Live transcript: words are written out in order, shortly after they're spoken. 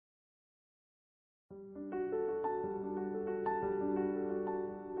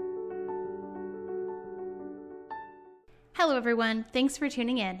Hello everyone, thanks for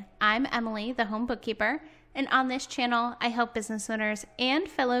tuning in. I'm Emily, the home bookkeeper, and on this channel I help business owners and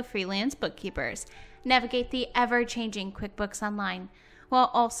fellow freelance bookkeepers navigate the ever-changing QuickBooks Online, while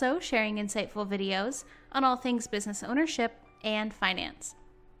also sharing insightful videos on all things business ownership and finance.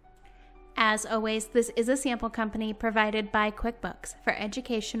 As always, this is a sample company provided by QuickBooks for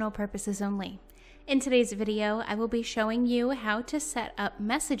educational purposes only. In today's video, I will be showing you how to set up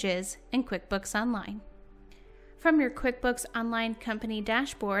messages in QuickBooks Online. From your QuickBooks Online company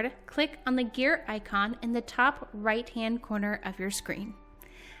dashboard, click on the gear icon in the top right-hand corner of your screen.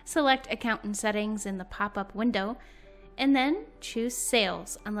 Select Accountant Settings in the pop-up window, and then choose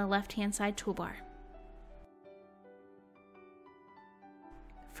Sales on the left-hand side toolbar.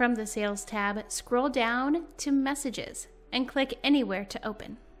 From the Sales tab, scroll down to Messages and click anywhere to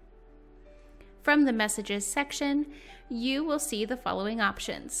open. From the Messages section, you will see the following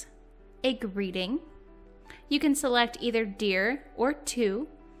options: a greeting. You can select either Dear or To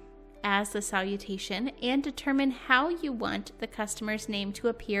as the salutation and determine how you want the customer's name to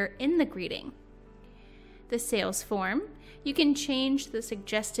appear in the greeting. The sales form. You can change the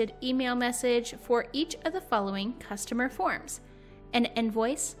suggested email message for each of the following customer forms: an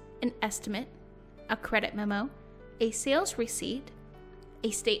invoice, an estimate, a credit memo, a sales receipt,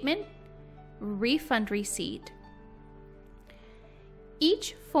 a statement, refund receipt.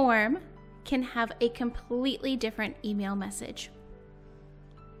 Each form can have a completely different email message.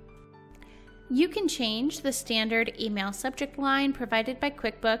 You can change the standard email subject line provided by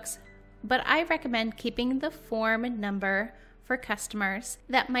QuickBooks, but I recommend keeping the form number for customers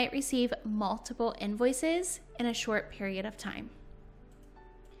that might receive multiple invoices in a short period of time.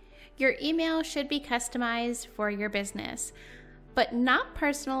 Your email should be customized for your business, but not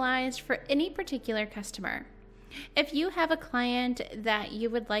personalized for any particular customer. If you have a client that you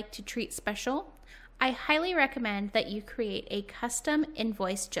would like to treat special, I highly recommend that you create a custom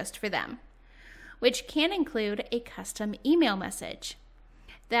invoice just for them, which can include a custom email message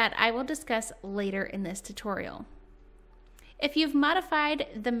that I will discuss later in this tutorial. If you've modified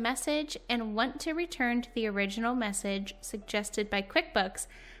the message and want to return to the original message suggested by QuickBooks,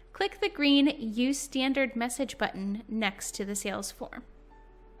 click the green Use Standard Message button next to the sales form.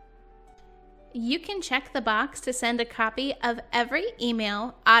 You can check the box to send a copy of every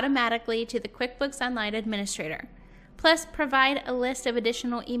email automatically to the QuickBooks Online administrator, plus provide a list of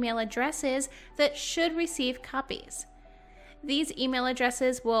additional email addresses that should receive copies. These email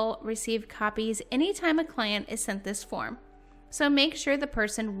addresses will receive copies anytime a client is sent this form, so make sure the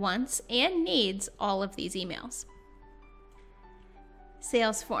person wants and needs all of these emails.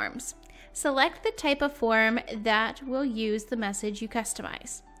 Sales forms. Select the type of form that will use the message you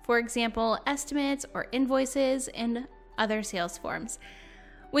customize. For example, estimates or invoices and other sales forms.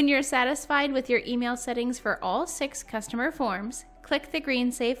 When you're satisfied with your email settings for all 6 customer forms, click the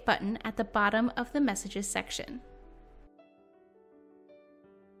green Save button at the bottom of the Messages section.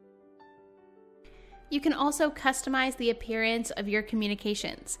 You can also customize the appearance of your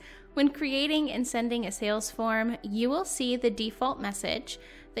communications. When creating and sending a sales form, you will see the default message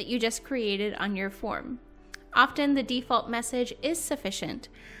that you just created on your form. Often the default message is sufficient,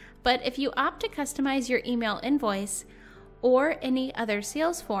 but if you opt to customize your email invoice or any other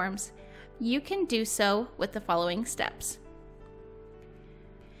sales forms, you can do so with the following steps.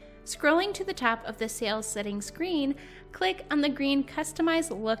 Scrolling to the top of the sales settings screen, click on the green Customize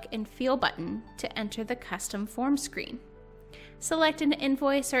Look and Feel button to enter the custom form screen. Select an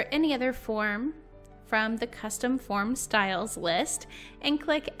invoice or any other form from the Custom Form Styles list and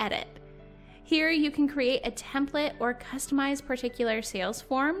click Edit. Here you can create a template or customize particular sales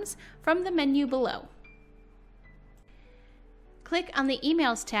forms from the menu below. Click on the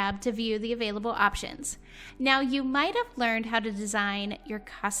Emails tab to view the available options. Now you might have learned how to design your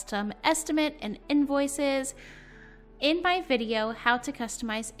custom estimate and invoices in my video, How to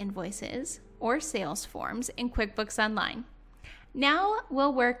Customize Invoices or Sales Forms in QuickBooks Online. Now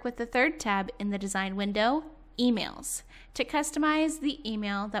we'll work with the third tab in the design window, Emails, to customize the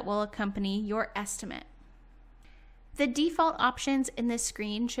email that will accompany your estimate. The default options in this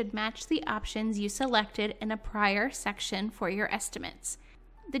screen should match the options you selected in a prior section for your estimates.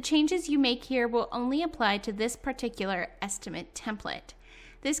 The changes you make here will only apply to this particular estimate template.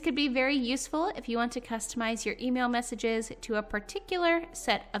 This could be very useful if you want to customize your email messages to a particular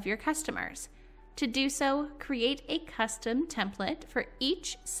set of your customers. To do so, create a custom template for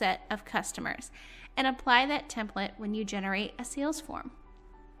each set of customers and apply that template when you generate a sales form.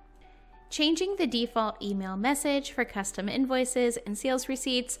 Changing the default email message for custom invoices and sales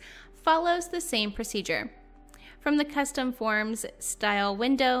receipts follows the same procedure. From the Custom Forms style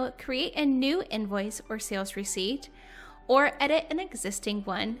window, create a new invoice or sales receipt, or edit an existing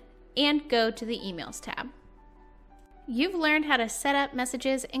one, and go to the Emails tab. You've learned how to set up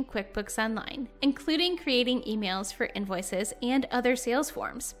messages in QuickBooks Online, including creating emails for invoices and other sales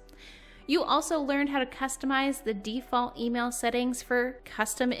forms. You also learned how to customize the default email settings for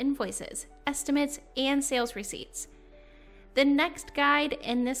custom invoices, estimates, and sales receipts. The next guide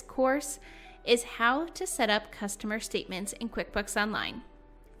in this course is how to set up customer statements in QuickBooks Online.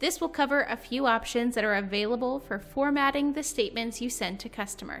 This will cover a few options that are available for formatting the statements you send to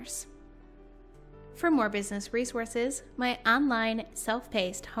customers. For more business resources, my online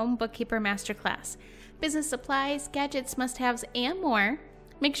self-paced home bookkeeper masterclass, business supplies, gadgets, must-haves, and more,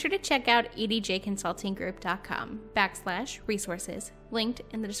 make sure to check out edjconsultinggroup.com/resources, linked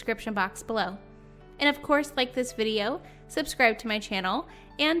in the description box below. And of course, like this video, subscribe to my channel,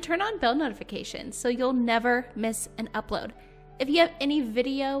 and turn on bell notifications so you'll never miss an upload. If you have any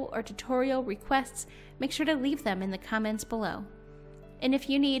video or tutorial requests, make sure to leave them in the comments below. And if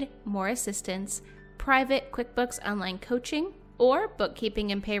you need more assistance, private QuickBooks Online coaching, or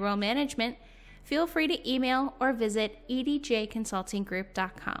bookkeeping and payroll management, feel free to email or visit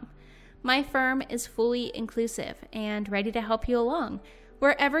edjconsultinggroup.com. My firm is fully inclusive and ready to help you along,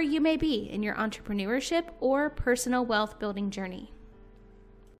 wherever you may be in your entrepreneurship or personal wealth building journey.